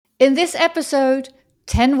In this episode,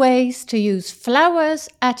 10 ways to use flowers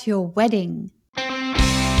at your wedding.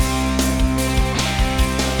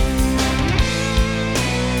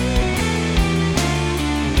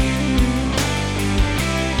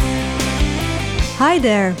 Hi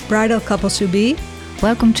there, bridal couples to be.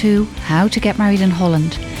 Welcome to How to Get Married in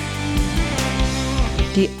Holland.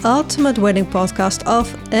 The ultimate wedding podcast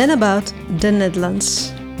of and about the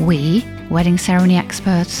Netherlands. We, wedding ceremony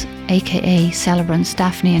experts, aka celebrants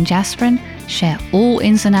Daphne and Jasperin, share all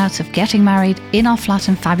ins and outs of getting married in our flat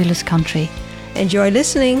and fabulous country. Enjoy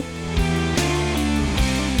listening.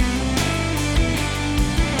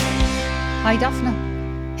 Hi Daphne.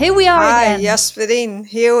 Here we are Hi, again. Jasperine.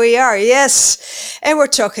 Here we are, yes. And we're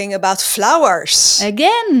talking about flowers.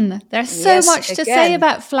 Again. There's so Yes, much to say again.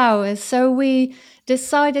 about flowers. So we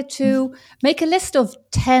decided to make a list of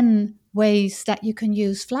 10 ways that you can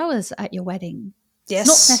use flowers at your wedding. Yes.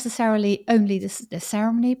 Not necessarily only the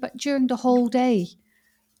ceremony, but during the whole day.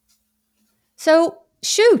 So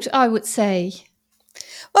shoot, I would say.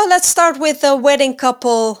 Well, let's start with the wedding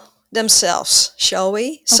couple themselves, shall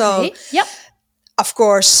we? So, Okay. Yep. of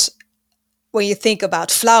course, when you think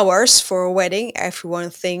about flowers for a wedding, everyone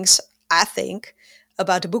thinks, I think,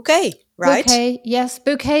 about a bouquet, right? Bouquet, yes,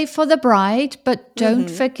 bouquet for the bride, but don't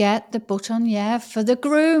forget the boutonniere for the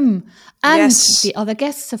groom and Yes. the other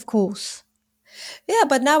guests, of course. Yeah,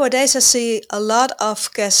 but nowadays I see a lot of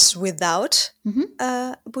guests without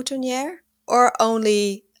boutonniere, or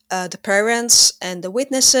only the parents and the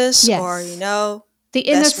witnesses, Yes. or, The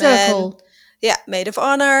inner best man. circle. Yeah, maid of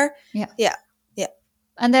honor. Yeah. Yeah.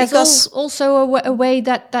 And there's Because- also a way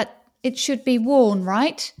that it should be worn,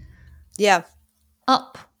 right? Yeah.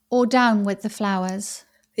 Up or down with the flowers.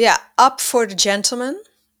 Yeah. Up for the gentlemen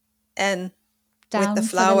and Down with the for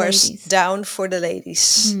flowers the ladies. down for the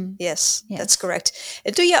ladies. Yes, Yes. that's correct.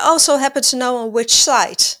 And do you also happen to know on which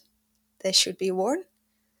side they should be worn?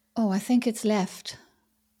 Oh, I think it's left.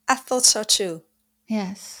 I thought so too.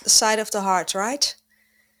 Yes. The side of the heart, right?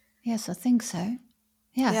 Yes, I think so.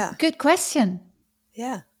 Yeah. Yeah. Good question.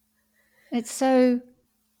 Yeah. It's so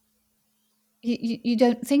you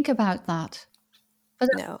don't think about that. But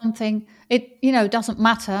that's No. something it doesn't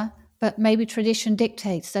matter, but maybe tradition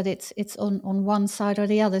dictates that it's on one side or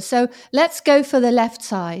the other. So let's go for the left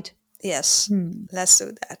side. Yes, let's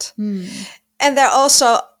do that. And there are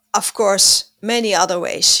also, of course, many other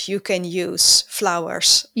ways you can use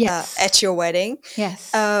flowers Yes. at your wedding.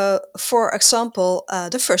 Yes. For example,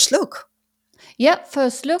 the first look. Yep,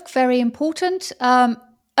 first look, very important.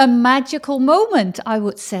 A magical moment, I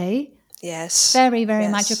would say. Yes. Very, very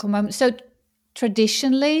Yes. magical moment. So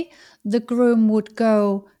traditionally, the groom would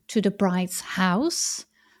go to the bride's house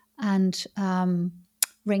and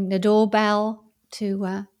ring the doorbell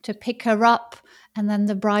to pick her up, and then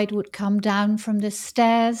the bride would come down from the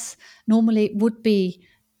stairs. Normally, it would be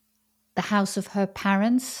the house of her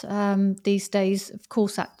parents. These days, of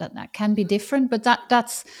course, that can be different, but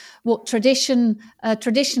that's what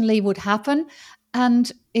traditionally would happen.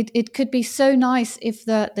 And it could be so nice if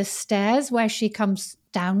the stairs where she comes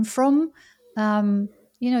down from,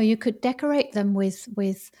 you could decorate them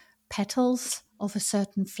with petals of a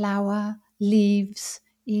certain flower, leaves,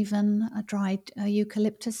 even dried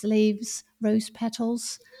eucalyptus leaves, rose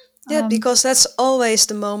petals. Yeah, because that's always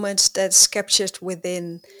the moment that's captured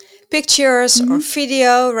within pictures or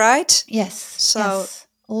video, right? Yes. So yes.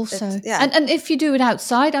 Also, yeah. and if you do it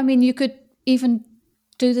outside, I mean, you could even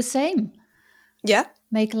do the same. Yeah,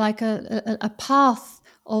 Make like a path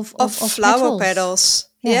of flower petals.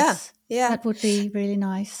 Yes. Yeah. That would be really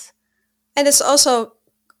nice. And it's also,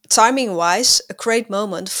 timing-wise, a great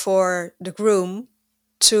moment for the groom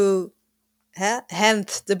to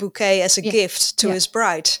hand the bouquet as a gift to his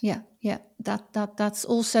bride. Yeah. That's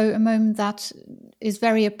also a moment that is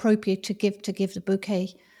very appropriate to give the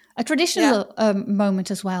bouquet. A traditional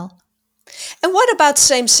moment as well. And what about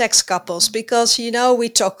same-sex couples? Because, we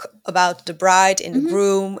talk about the bride and the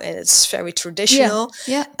groom, and it's very traditional.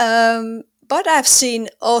 Yeah. But I've seen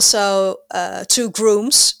also two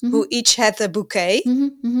grooms who each had a bouquet.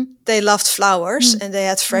 They loved flowers, and they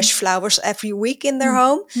had fresh flowers every week in their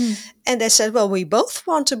home. And they said, well, we both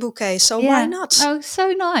want a bouquet, so why not? Oh,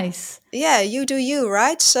 so nice. Yeah, you do you,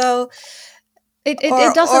 right? So It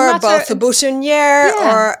or doesn't matter. both a boutonniere,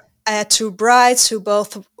 Yeah. or I had two brides who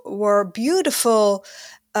both wore beautiful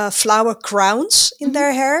flower crowns in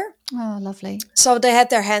their hair. Oh, lovely. So they had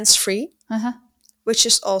their hands free, Uh-huh. which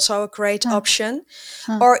is also a great option.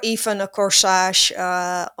 Or even a corsage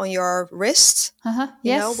on your wrist,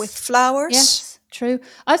 Yes. with flowers. Yes, true.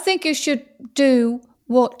 I think you should do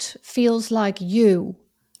what feels like you.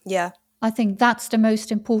 Yeah. I think that's the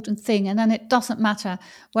most important thing. And then it doesn't matter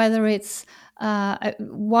whether it's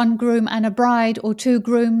one groom and a bride, or two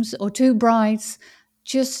grooms or two brides.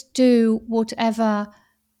 Just do whatever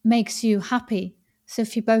makes you happy. So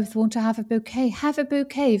if you both want to have a bouquet, have a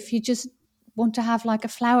bouquet. If you just want to have like a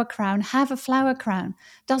flower crown, have a flower crown.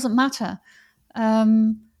 Doesn't matter.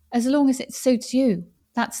 As long as it suits you.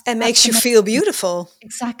 And makes you feel beautiful.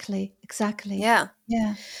 Exactly. Yeah.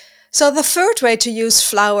 Yeah. So the third way to use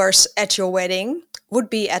flowers at your wedding would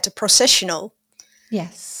be at a processional.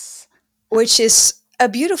 Yes. Which is a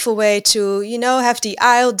beautiful way to, have the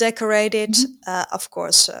aisle decorated, of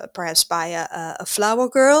course, perhaps by a flower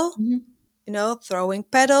girl, throwing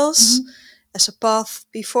petals as a path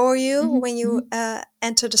before you when you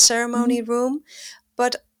enter the ceremony room.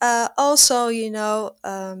 But also,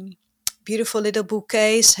 beautiful little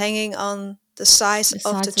bouquets hanging on the sides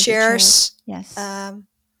of the chairs. Yes.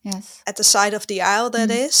 Yes. At the side of the aisle, that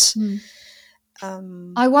is.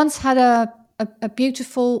 I once had a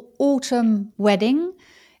beautiful autumn wedding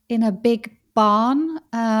in a big barn.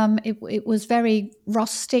 It was very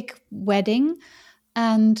rustic wedding,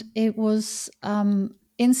 and it was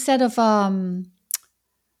instead of how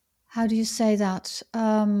do you say that?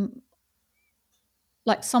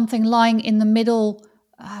 Like something lying in the middle.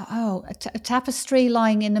 A tapestry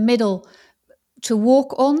lying in the middle to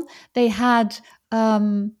walk on. They had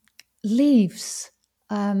leaves,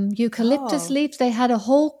 eucalyptus leaves. They had a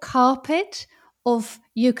whole carpet of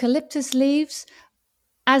eucalyptus leaves,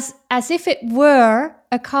 as if it were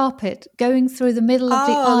a carpet going through the middle of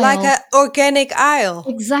the aisle. Like an organic aisle.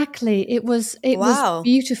 Exactly. It was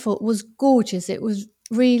beautiful. It was gorgeous. It was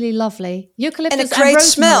really lovely. Eucalyptus and a great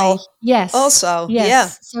smell. Yes. Also. Yes. Yeah.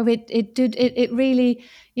 So it really,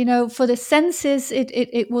 for the senses,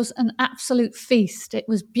 it was an absolute feast. It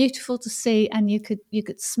was beautiful to see, and you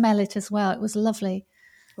could smell it as well. It was lovely.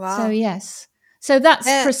 Wow. So yes. So that's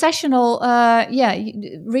processional.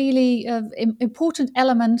 Really important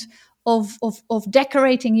element of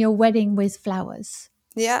decorating your wedding with flowers.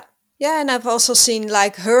 Yeah. Yeah, and I've also seen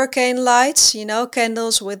like hurricane lights,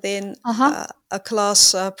 candles within a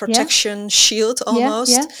glass protection shield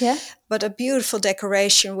almost. Yeah. But a beautiful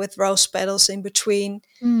decoration with rose petals in between.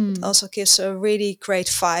 It also gives a really great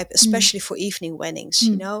vibe, especially for evening weddings,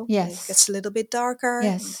 Yes. It gets a little bit darker.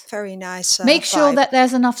 Yes. Very nice. Make sure vibe. that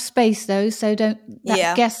there's enough space though, so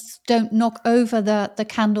guests don't knock over the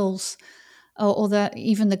candles or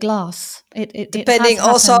even the glass. Depending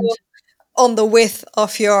also on the width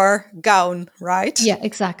of your gown, right? Yeah,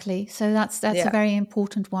 exactly. So that's a very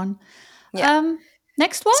important one. Yeah.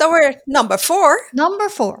 Next one. So we're number 4. Number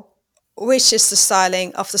 4. Which is the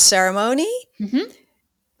styling of the ceremony,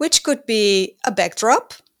 which could be a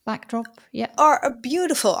backdrop. Yeah. Or a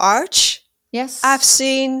beautiful arch. Yes. I've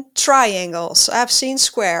seen triangles. I've seen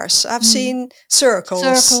squares. I've seen circles.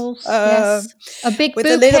 Yes. A big with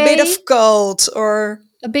bouquet. A little bit of gold, or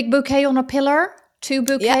a big bouquet on a pillar. 2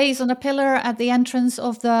 bouquets on a pillar at the entrance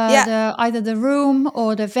of the either the room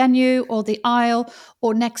or the venue or the aisle,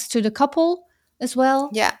 or next to the couple as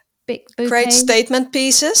well. Yeah. Big bouquet. Great statement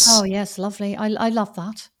pieces. Oh yes, lovely. I love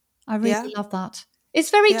that. I really love that.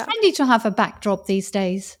 It's very trendy to have a backdrop these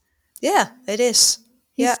days. Yeah, it is.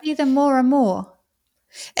 You see them more and more.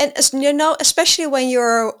 And especially when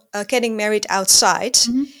you're getting married outside,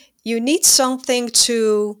 you need something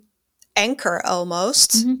to anchor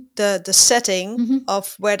almost the setting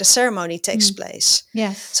of where the ceremony takes place.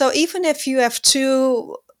 Yes. So even if you have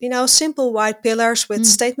 2, simple white pillars with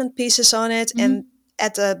statement pieces on it, and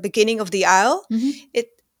at the beginning of the aisle, it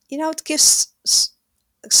gives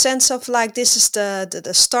a sense of like this is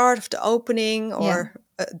the start of the opening, or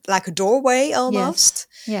like a doorway almost.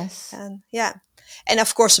 Yes. And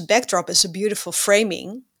of course, the backdrop is a beautiful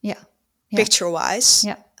framing. Yeah. Picture-wise.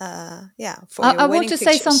 Yeah. For your I want to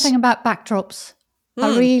say something about backdrops.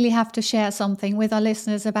 I really have to share something with our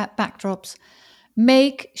listeners about backdrops.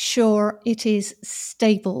 Make sure it is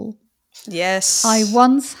stable. Yes. I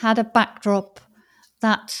once had a backdrop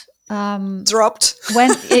that dropped.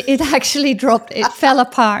 When it actually dropped, it fell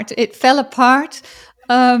apart.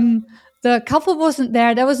 The couple wasn't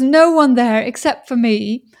there. There was no one there except for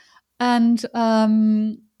me, and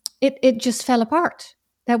it just fell apart.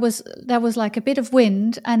 There was like a bit of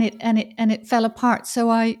wind, and it fell apart. So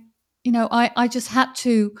I just had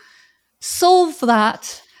to solve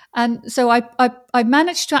that. And so I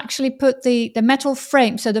managed to actually put the metal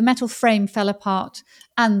frame. So the metal frame fell apart,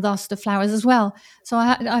 and thus the flowers as well. So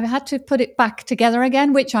I had to put it back together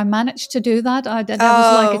again, which I managed to do that. There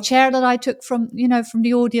was like a chair that I took from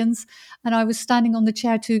the audience, and I was standing on the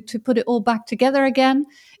chair to put it all back together again.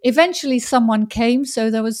 Eventually someone came, so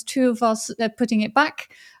there was 2 of us putting it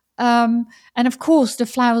back. And of course, the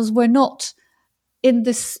flowers were not on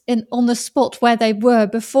the spot where they were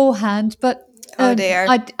beforehand. But Oh dear.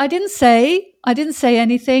 I didn't say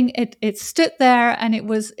anything. It stood there, and it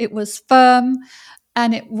was firm,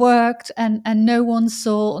 and it worked, and no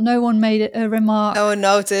one made a remark. No one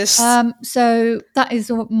noticed. So that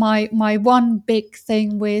is my one big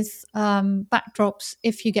thing with backdrops.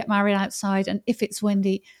 If you get married outside and if it's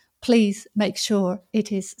windy, please make sure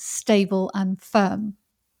it is stable and firm.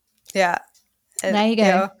 Yeah. And, there you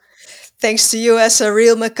go. Thanks to you as a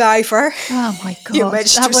real MacGyver. Oh my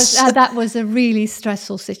gosh, that was a really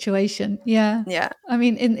stressful situation. Yeah. Yeah. I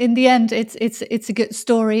mean, in the end, it's a good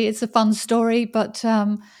story. It's a fun story, but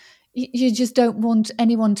you just don't want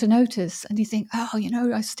anyone to notice. And you think, oh,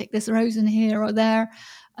 I stick this rose in here or there,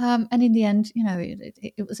 and in the end,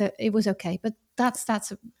 it was okay. But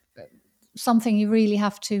that's something you really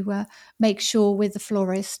have to make sure with the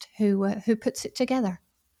florist who puts it together.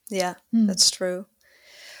 Yeah, that's true.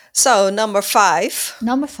 So number 5.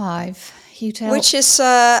 Number 5, you tell. Which is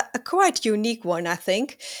a quite unique one, I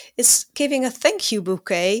think. It's giving a thank you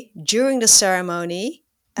bouquet during the ceremony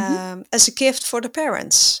as a gift for the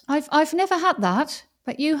parents. I've never had that,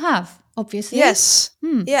 but you have, obviously. Yes.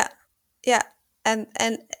 Yeah. And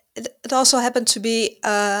it also happened to be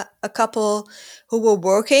a couple who were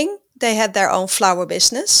working. They had their own flower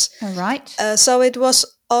business. All right. So it was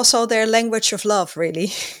also their language of love,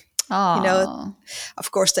 really. Oh.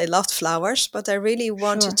 Of course they loved flowers, but they really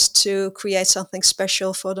wanted to create something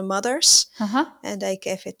special for the mothers. And they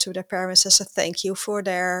gave it to their parents as a thank you for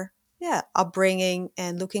their upbringing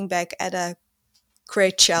and looking back at a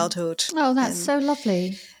great childhood. Oh, that's so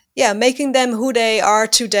lovely. Yeah, making them who they are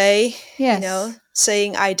today. Yes.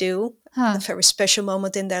 Saying I do. A very special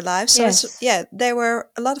moment in their lives. So there were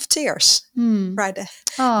a lot of tears right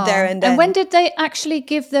there and then. And when did they actually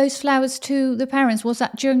give those flowers to the parents? Was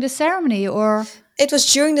that during the ceremony or? It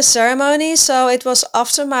was during the ceremony, so it was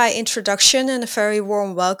after my introduction and a very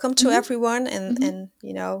warm welcome to everyone and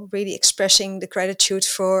really expressing the gratitude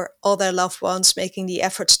for all their loved ones, making the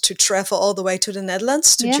effort to travel all the way to the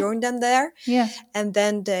Netherlands to join them there. Yeah. And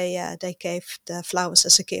then they gave the flowers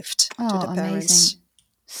as a gift to the parents. Amazing.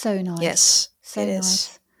 So nice. Yes, so it nice.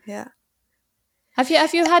 Is. Yeah.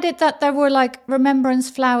 Have you had it that there were like remembrance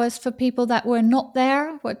flowers for people that were not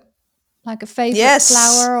there? Like a favorite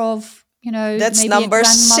flower of, that's maybe number a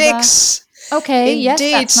grandmother? 6. Okay, Indeed. yes,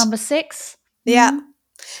 that's number 6. Yeah.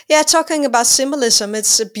 Yeah, talking about symbolism,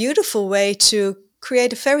 it's a beautiful way to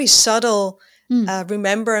create a very subtle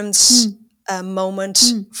remembrance moment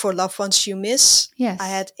for loved ones you miss. Yes. I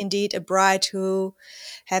had indeed a bride who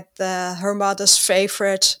had her mother's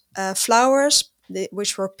favorite flowers,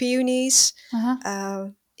 which were peonies,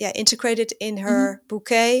 integrated in her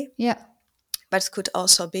bouquet. Yeah. But it could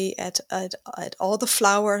also be at all the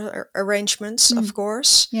flower arrangements, of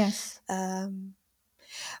course. Yes.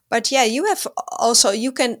 But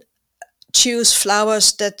you can choose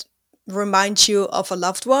flowers that remind you of a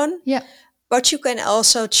loved one. Yeah. But you can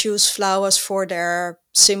also choose flowers for their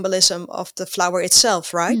symbolism of the flower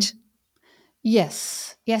itself, right?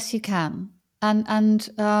 Yes, you can. And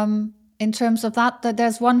in terms of that,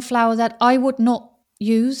 there's one flower that I would not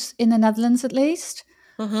use in the Netherlands, at least,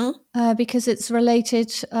 because it's related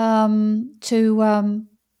to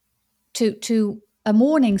a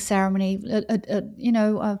mourning ceremony,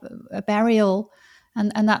 a burial,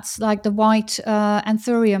 and that's like the white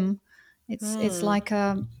anthurium. It's like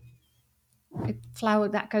a flower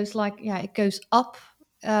that goes it goes up.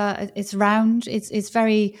 It's round. It's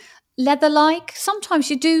very leather-like. Sometimes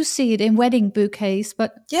you do see it in wedding bouquets,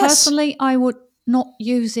 but personally, I would not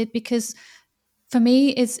use it because for me,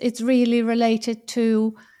 it's really related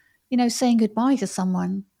to, saying goodbye to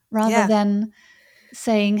someone rather than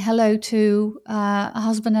saying hello to a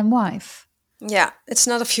husband and wife. Yeah, it's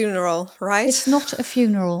not a funeral, right? It's not a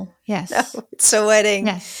funeral. Yes, no, it's a wedding.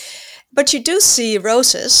 Yes, but you do see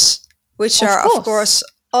roses, which are of course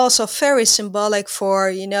also very symbolic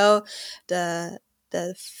for the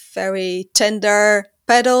very tender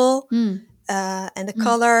petal and the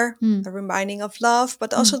color, a reminding of love,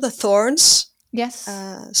 but also the thorns. Yes,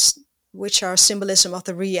 which are symbolism of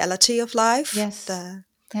the reality of life. Yes, the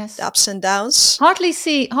ups and downs. Hardly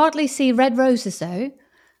see red roses though.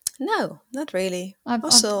 No, not really. I've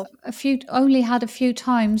only had a few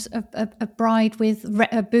times a bride with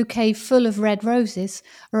a bouquet full of red roses,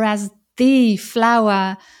 whereas the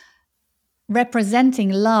flower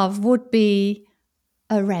representing love would be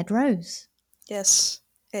a red rose. Yes,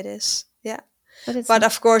 it is. Yeah. But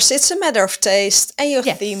of course, it's a matter of taste and your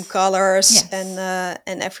theme colors and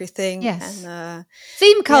everything. Yes. And,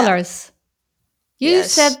 theme colors. You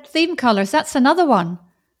said theme colors. That's another one.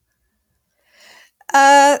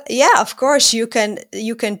 Yeah, of course you can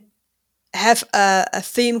have a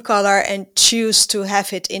theme color and choose to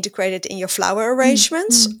have it integrated in your flower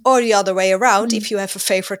arrangements, or the other way around. If you have a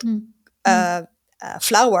favorite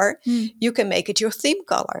flower, you can make it your theme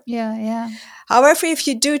color. Yeah. However, if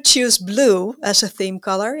you do choose blue as a theme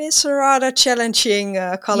color, it's a rather challenging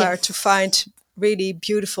color to find really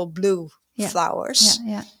beautiful blue flowers.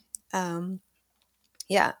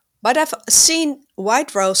 Yeah. But I've seen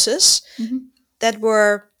white roses that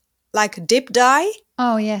were like dip dye.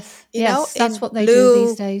 Oh, yes. You know, that's what they do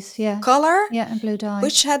these days. Yeah. Color. Yeah, and blue dye.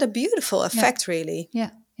 Which had a beautiful effect, really.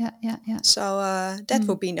 Yeah. So that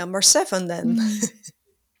would be number 7 then.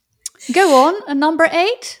 Go on, and number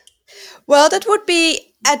 8? Well, that would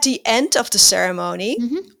be at the end of the ceremony,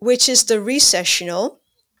 which is the recessional.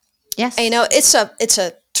 Yes. And, you know, it's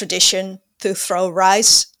a tradition to throw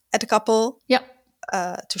rice at a couple. Yep.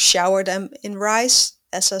 To shower them in rice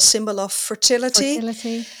as a symbol of fertility.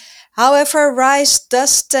 However, rice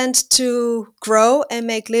does tend to grow and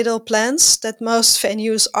make little plants that most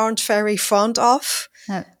venues aren't very fond of.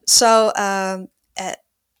 No. So,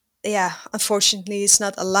 unfortunately, it's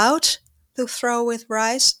not allowed to throw with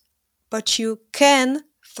rice, but you can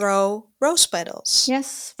throw rose petals.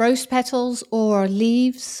 Yes, rose petals or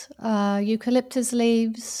leaves, eucalyptus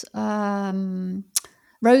leaves,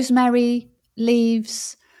 rosemary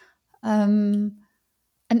leaves, and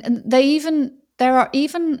there are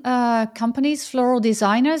even companies, floral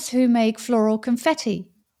designers, who make floral confetti.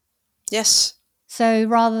 Yes. So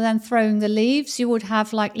rather than throwing the leaves, you would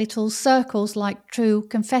have like little circles, like true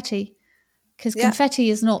confetti, because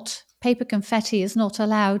paper confetti is not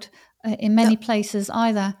allowed in many places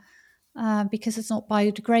either, because it's not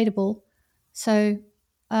biodegradable. So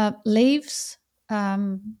leaves,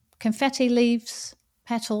 confetti leaves,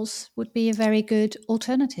 petals would be a very good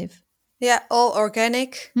alternative. Yeah, all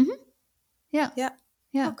organic. Yeah.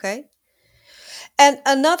 Okay. And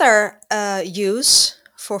another use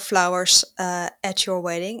for flowers at your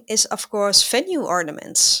wedding is, of course, venue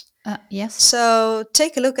ornaments. Yes. So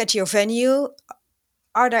take a look at your venue.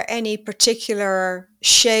 Are there any particular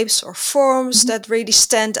shapes or forms that really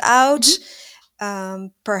stand out?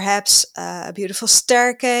 Perhaps a beautiful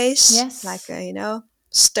staircase, like a,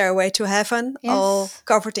 stairway to heaven, all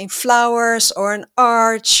covered in flowers, or an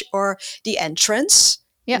arch, or the entrance.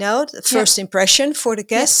 You know, the first impression for the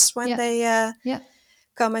guests when they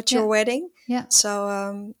come at your wedding. Yeah.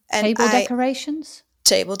 So and decorations.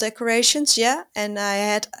 Table decorations, yeah. And I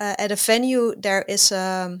had at a venue there is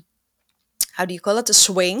how do you call it? A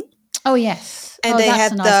swing. Oh yes. And they that's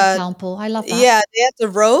had a nice example. I love that. Yeah, they had the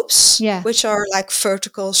ropes, which are like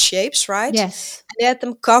vertical shapes, right? Yes. And they had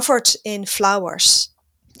them covered in flowers.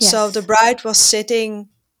 Yes. So the bride was sitting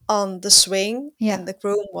on the swing, and the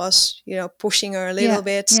groom was, pushing her a little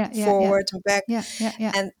bit forward and back.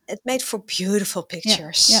 And it made for beautiful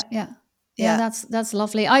pictures. Yeah, that's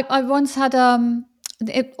lovely. I once had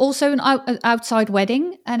also an outside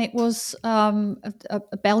wedding, and it was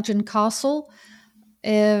a Belgian castle,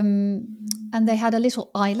 and they had a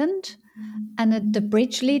little island, and the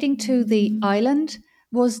bridge leading to the island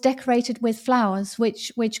was decorated with flowers,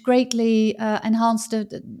 which greatly enhanced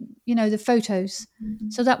the photos.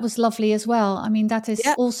 So that was lovely as well. I mean, that is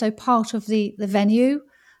also part of the venue,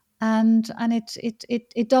 and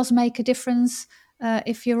it does make a difference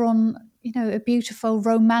if you're on a beautiful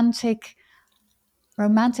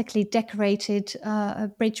romantically decorated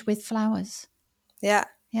bridge with flowers. Yeah.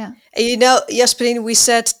 Yeah. And Jasperine, we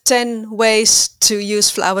said 10 ways to use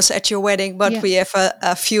flowers at your wedding, but we have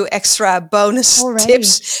a few extra bonus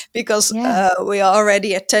tips because we are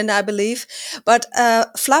already at 10, I believe. But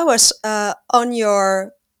flowers on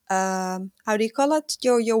your, how do you call it?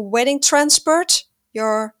 Your wedding transport?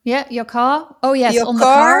 Your car. Oh, yes, your on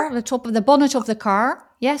car. The car, the top of the bonnet of the car.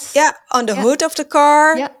 Yes. Yeah, on the hood of the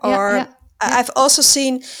car. I've also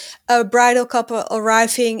seen a bridal couple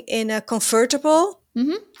arriving in a convertible.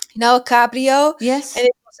 A cabrio. Yes. And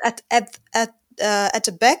it was at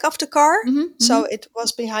the back of the car. So it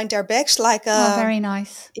was behind their backs, like a very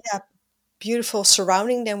nice. Yeah, beautiful,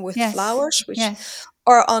 surrounding them with flowers,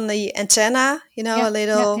 or on the antenna, a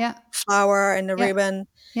little flower and a ribbon.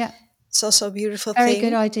 Yeah. It's also a beautiful very thing.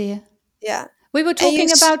 Good idea. Yeah. We were talking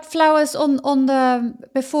about flowers on the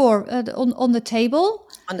before on the table.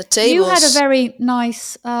 On the tables. You had a very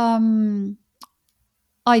nice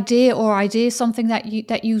idea, something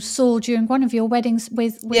that you saw during one of your weddings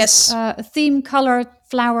with theme colored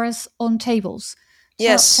flowers on tables.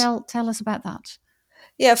 Yes. Tell us about that.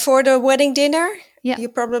 Yeah, for the wedding dinner, Yeah. you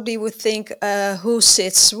probably would think who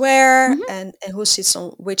sits where and who sits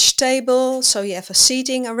on which table. So you have a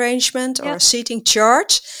seating arrangement or a seating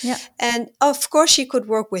chart. Yeah. And of course you could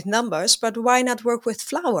work with numbers, but why not work with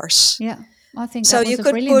flowers? Yeah. I think So that was you a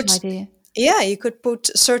could brilliant idea. Yeah, you could put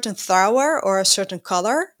a certain flower or a certain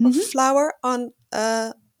color of flower on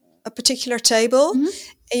a particular table,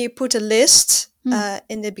 and you put a list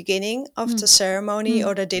in the beginning of the ceremony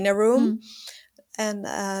or the dinner room and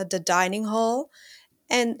the dining hall,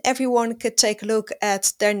 and everyone could take a look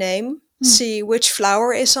at their name, see which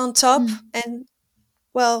flower is on top, and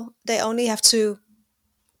well, they only have to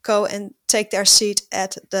go and take their seat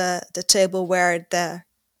at the table where that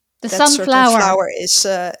sunflower certain flower is.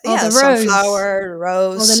 or the rose, sunflower,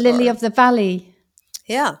 rose, or the lily of the valley.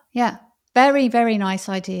 Yeah. Yeah. Very, very nice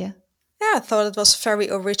idea. Yeah, I thought it was a very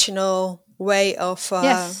original way of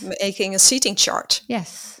making a seating chart.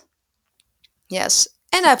 Yes. Yes.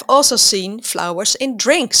 And I've also seen flowers in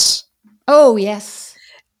drinks. Oh, yes.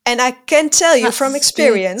 And I can tell you from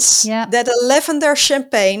experience that a lavender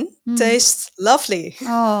champagne tastes lovely.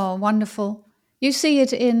 Oh, wonderful. You see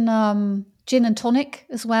it in gin and tonic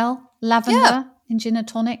as well. Lavender in gin and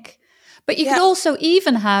tonic. But you could also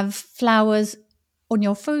even have flowers on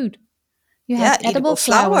your food. You have edible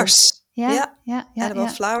flowers. Yeah. Edible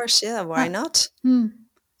flowers. Yeah, why not?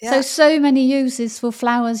 Yeah. So many uses for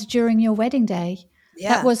flowers during your wedding day.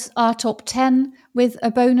 Yeah. That was our top 10 with a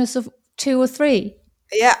bonus of 2 or 3.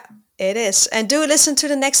 Yeah, it is. And do listen to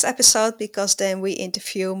the next episode, because then we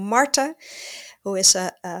interview Marta, who is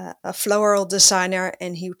a floral designer,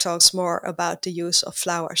 and he talks more about the use of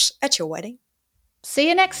flowers at your wedding. See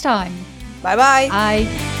you next time. Bye-bye. Bye.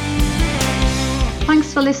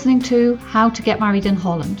 Thanks for listening to How to Get Married in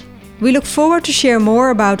Holland. We look forward to share more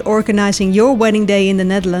about organizing your wedding day in the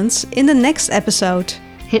Netherlands in the next episode.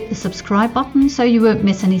 Hit the subscribe button so you won't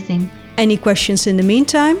miss anything. Any questions in the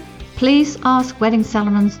meantime? Please ask Wedding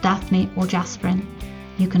Celebrants Daphne or Jasperin.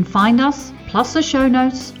 You can find us, plus the show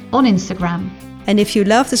notes, on Instagram. And if you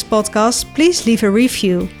love this podcast, please leave a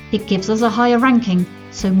review. It gives us a higher ranking,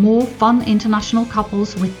 so more fun international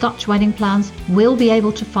couples with Dutch wedding plans will be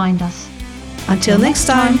able to find us. Until next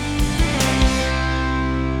time.